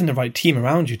guess having the right team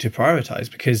around you to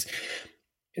prioritize, because,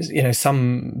 you know,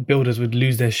 some builders would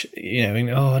lose their,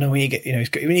 oh no, when you get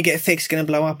it fixed, it's going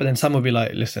to blow up. And then some will be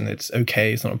like, listen, it's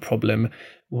okay, it's not a problem,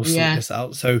 we'll sort this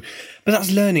out. So, but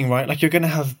that's learning, right? Like, you're going to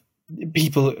have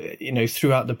people, you know,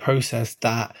 throughout the process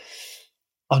that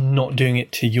are not doing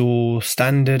it to your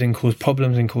standard and cause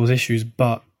problems and cause issues.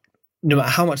 But no matter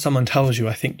how much someone tells you,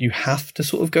 I think you have to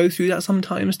sort of go through that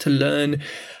sometimes to learn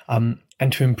and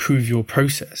to improve your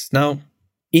process. Now,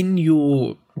 in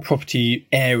your property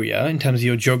area, in terms of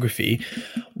your geography,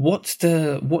 what's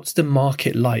the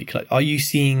market like? Like, are you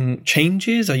seeing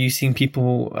changes? Are you seeing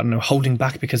people, I don't know, holding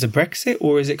back because of Brexit,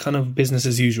 or is it kind of business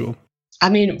as usual? I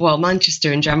mean, well,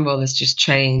 Manchester in general has just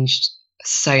changed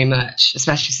so much,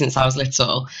 especially since I was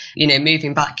little. You know,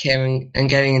 moving back here and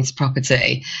going into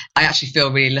property, I actually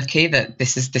feel really lucky that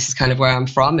this is kind of where I'm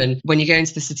from. And when you go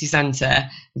into the city centre,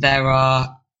 there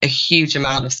are a huge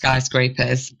amount of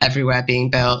skyscrapers everywhere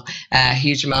being built, a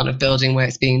huge amount of building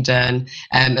works being done,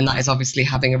 and that is obviously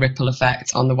having a ripple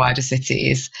effect on the wider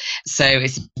cities. So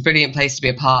it's a brilliant place to be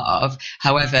a part of.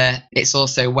 However, it's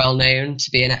also well known to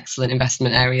be an excellent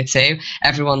investment area too.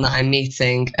 Everyone that I'm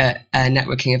meeting at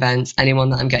networking events,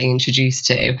 anyone that I'm getting introduced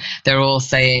to, they're all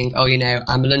saying, oh, you know,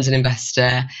 I'm a London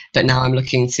investor, but now I'm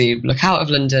looking to look out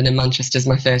of London, and Manchester's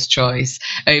my first choice.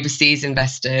 Overseas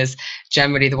investors,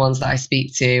 generally the ones that I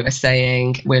speak to, are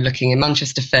saying we're looking in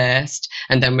Manchester first,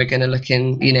 and then we're going to look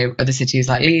in, you know, other cities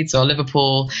like Leeds or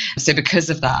Liverpool. So because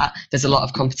of that, there's a lot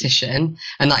of competition,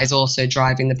 and that is also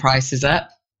driving the prices up.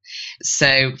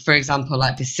 So, for example,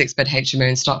 like this 6-bed HMO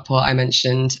in Stockport I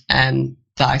mentioned that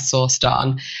I sourced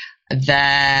on,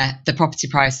 the property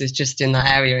prices just in that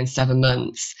area in 7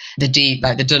 months, the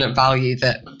done up value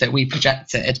that we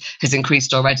projected has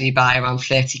increased already by around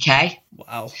 30k.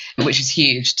 Wow. Which is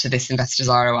huge to this investor's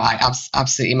ROI,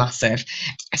 absolutely massive.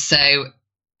 So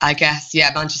I guess,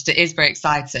 yeah, Manchester is very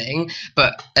exciting,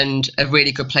 and a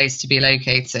really good place to be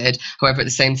located. However, at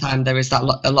the same time, there is a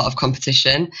lot of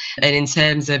competition. And in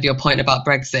terms of your point about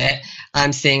Brexit,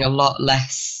 I'm seeing a lot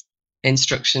less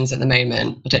instructions at the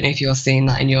moment. I don't know if you're seeing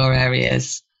that in your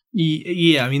areas.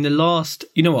 Yeah, I mean,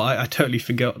 I totally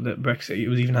forgot that Brexit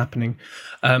was even happening,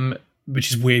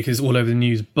 which is weird because it's all over the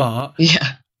news. But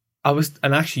yeah,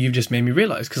 and actually you've just made me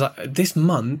realise, because this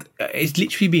month, it's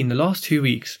literally been the last 2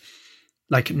 weeks,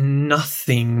 like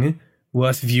nothing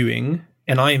worth viewing.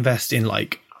 And I invest in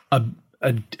like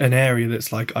an area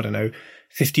that's like, I don't know,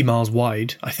 50 miles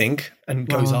wide, I think, and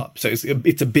goes up. So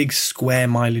it's a big square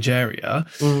mileage area.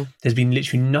 There's been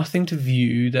literally nothing to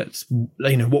view that's,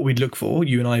 what we'd look for,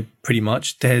 you and I pretty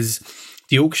much.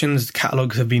 The auctions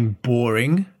catalogues have been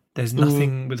boring. There's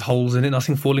nothing with holes in it,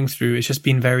 nothing falling through. It's just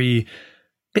been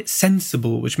bit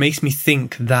sensible, which makes me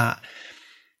think that,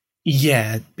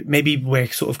 maybe we're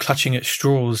sort of clutching at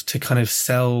straws to kind of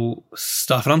sell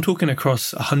stuff. And I'm talking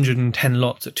across 110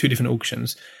 lots at 2 different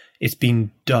auctions. It's been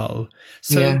dull.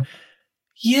 So,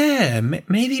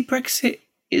 maybe Brexit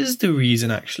is the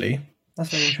reason, actually. That's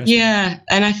very interesting. Yeah,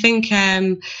 and I think,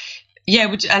 and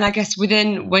I guess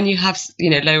when you have,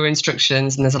 lower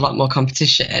instructions and there's a lot more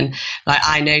competition, like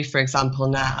I know, for example,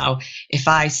 now, if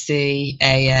I see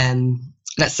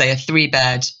let's say a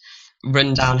 3-bed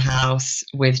rundown house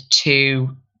with 2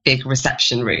 big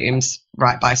reception rooms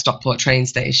right by Stockport train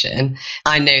station,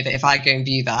 I know that if I go and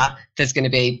view that, there's going to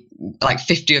be like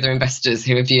 50 other investors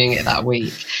who are viewing it that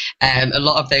week. A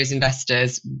lot of those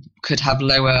investors could have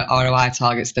lower ROI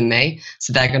targets than me,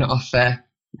 so they're going to offer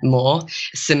more.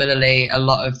 Similarly, quite a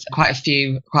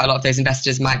lot of those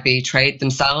investors might be trade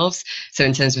themselves. So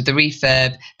in terms of the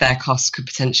refurb, their costs could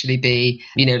potentially be,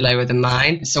 lower than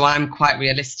mine. So I'm quite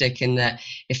realistic in that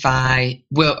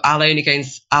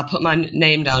I'll put my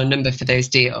name down, a number for those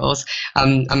deals.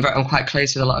 I'm quite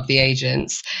close with a lot of the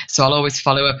agents, so I'll always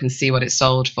follow up and see what it's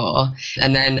sold for,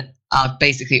 and then I'll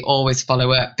basically always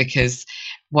follow up, because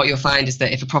what you'll find is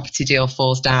that if a property deal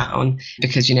falls down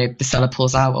because, the seller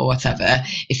pulls out or whatever,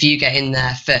 if you get in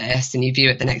there first and you view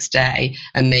it the next day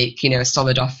and make, a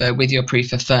solid offer with your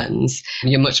proof of funds,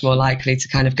 you're much more likely to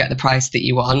kind of get the price that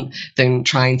you want than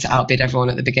trying to outbid everyone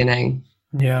at the beginning.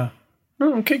 Yeah.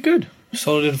 Oh, okay, good.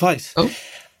 Solid advice. Oh.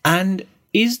 And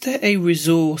is there a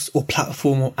resource or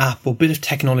platform or app or bit of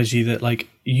technology that like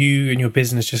you and your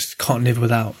business just can't live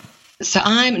without? So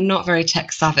I'm not very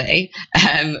tech savvy,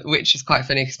 which is quite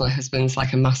funny because my husband's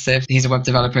he's a web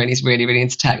developer and he's really, really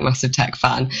into tech, massive tech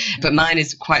fan. But mine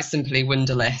is quite simply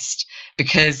Wunderlist.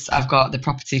 Because I've got the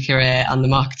property career and the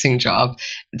marketing job,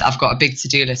 I've got a big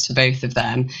to-do list for both of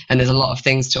them, and there's a lot of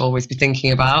things to always be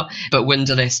thinking about. But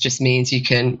Wunderlist just means you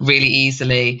can really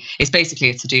easily, it's basically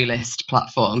a to-do list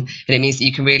platform, and it means that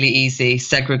you can really easily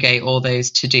segregate all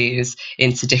those to-dos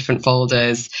into different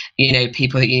folders,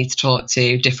 people that you need to talk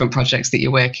to, different projects that you're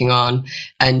working on,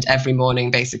 and every morning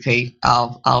basically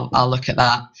I'll look at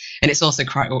that. And it's also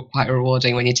quite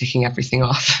rewarding when you're ticking everything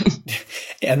off.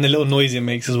 And the little noise it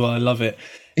makes as well, I love it.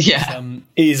 Yeah.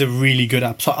 It is a really good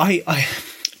app. So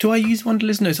do I use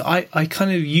Wunderlist? No, so I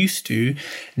kind of used to.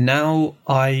 Now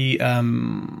I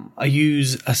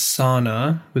use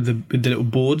Asana with the little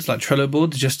boards, like Trello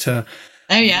boards, just to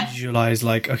visualize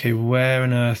okay, where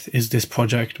on earth is this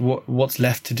project? What's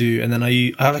left to do? And then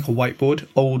I have a whiteboard,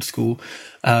 old school,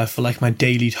 for my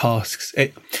daily tasks.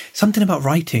 Something about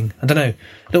writing. I don't know,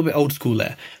 a little bit old school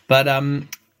there. But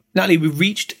Natalie, we've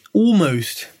reached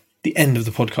almost the end of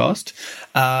the podcast.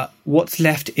 What's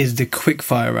left is the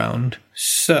quickfire round.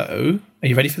 So, are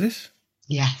you ready for this?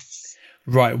 Yes.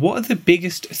 Right. What are the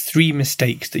biggest 3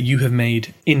 mistakes that you have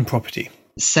made in property?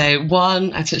 So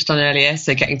 1, I touched on earlier,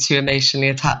 so getting too emotionally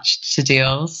attached to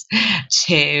deals.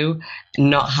 2,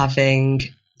 not having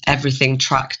everything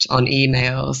tracked on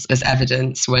emails as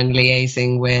evidence when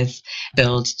liaising with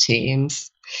build teams.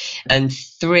 And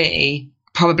 3,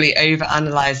 probably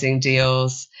over-analysing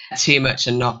deals too much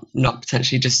and not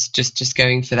potentially just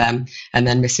going for them and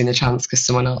then missing the chance because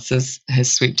someone else has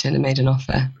swooped in and made an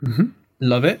offer. Mm-hmm.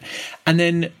 Love it. And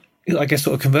then I guess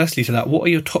sort of conversely to that, what are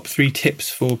your top 3 tips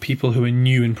for people who are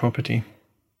new in property?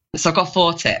 So I've got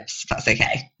 4 tips, if that's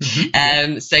okay.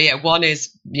 Mm-hmm. 1 is,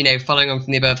 following on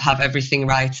from the above, have everything in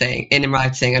writing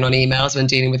and on emails when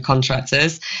dealing with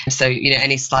contractors. So,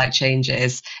 any slight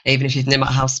changes, even if no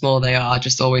matter how small they are,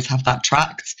 just always have that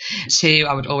tracked. 2,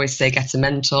 I would always say get a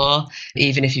mentor,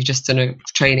 even if you've just done a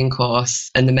training course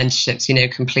and the mentorship's,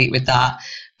 complete with that.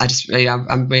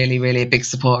 I'm really, really a big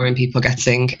supporter in people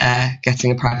getting a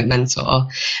private mentor.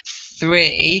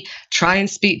 3, try and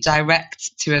speak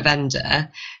direct to a vendor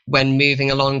when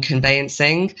moving along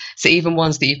conveyancing. So even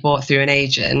ones that you've bought through an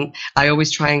agent, I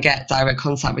always try and get direct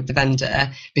contact with the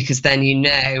vendor, because then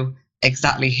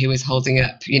exactly who is holding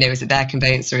up. Is it their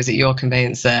conveyancer? Is it your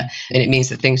conveyancer? And it means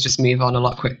that things just move on a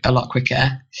lot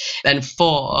quicker. Then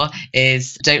 4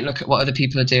 is don't look at what other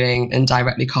people are doing and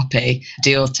directly copy.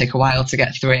 Deals take a while to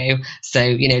get through.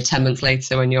 So, 10 months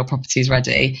later when your property is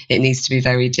ready, it needs to be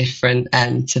very different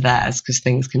to theirs, because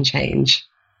things can change.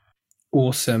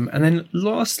 Awesome. And then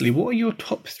lastly, what are your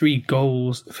top 3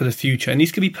 goals for the future? And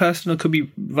these could be personal, could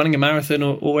be running a marathon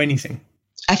or anything.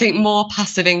 I think more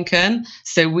passive income.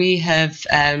 So we have,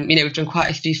 we've done quite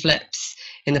a few flips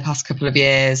in the past couple of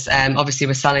years. Obviously,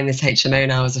 we're selling this HMO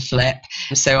now as a flip.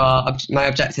 So my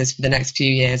objectives for the next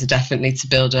few years are definitely to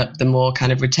build up the more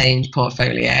kind of retained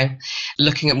portfolio,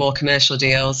 looking at more commercial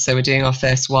deals. So we're doing our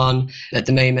first one at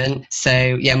the moment.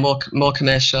 So yeah, more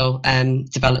commercial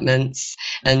developments.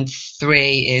 And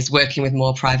 3 is working with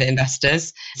more private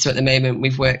investors. So at the moment,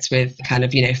 we've worked with kind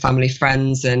of, family,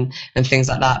 friends and things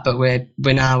like that. But we're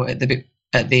now at the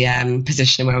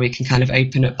position where we can kind of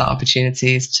open up that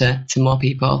opportunities to more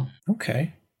people.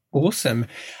 Okay, awesome.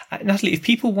 Natalie, if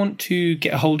people want to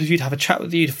get a hold of you, to have a chat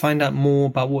with you, to find out more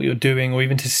about what you're doing, or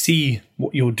even to see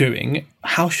what you're doing,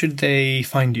 how should they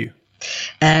find you?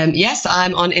 Yes,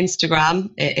 I'm on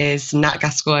Instagram. It is Nat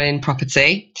Gascoigne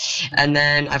Property. And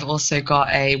then I've also got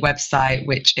a website,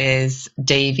 which is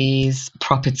Davies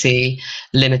Property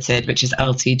Limited, which is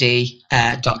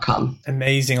ltd.com.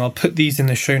 Amazing. I'll put these in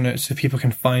the show notes so people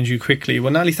can find you quickly.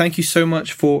 Well, Natalie, thank you so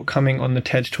much for coming on the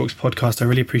TED Talks podcast. I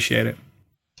really appreciate it.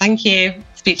 Thank you.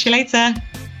 Speak to you later.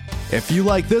 If you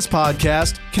like this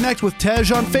podcast, connect with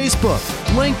Tej on Facebook,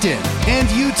 LinkedIn, and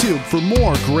YouTube for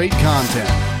more great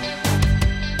content.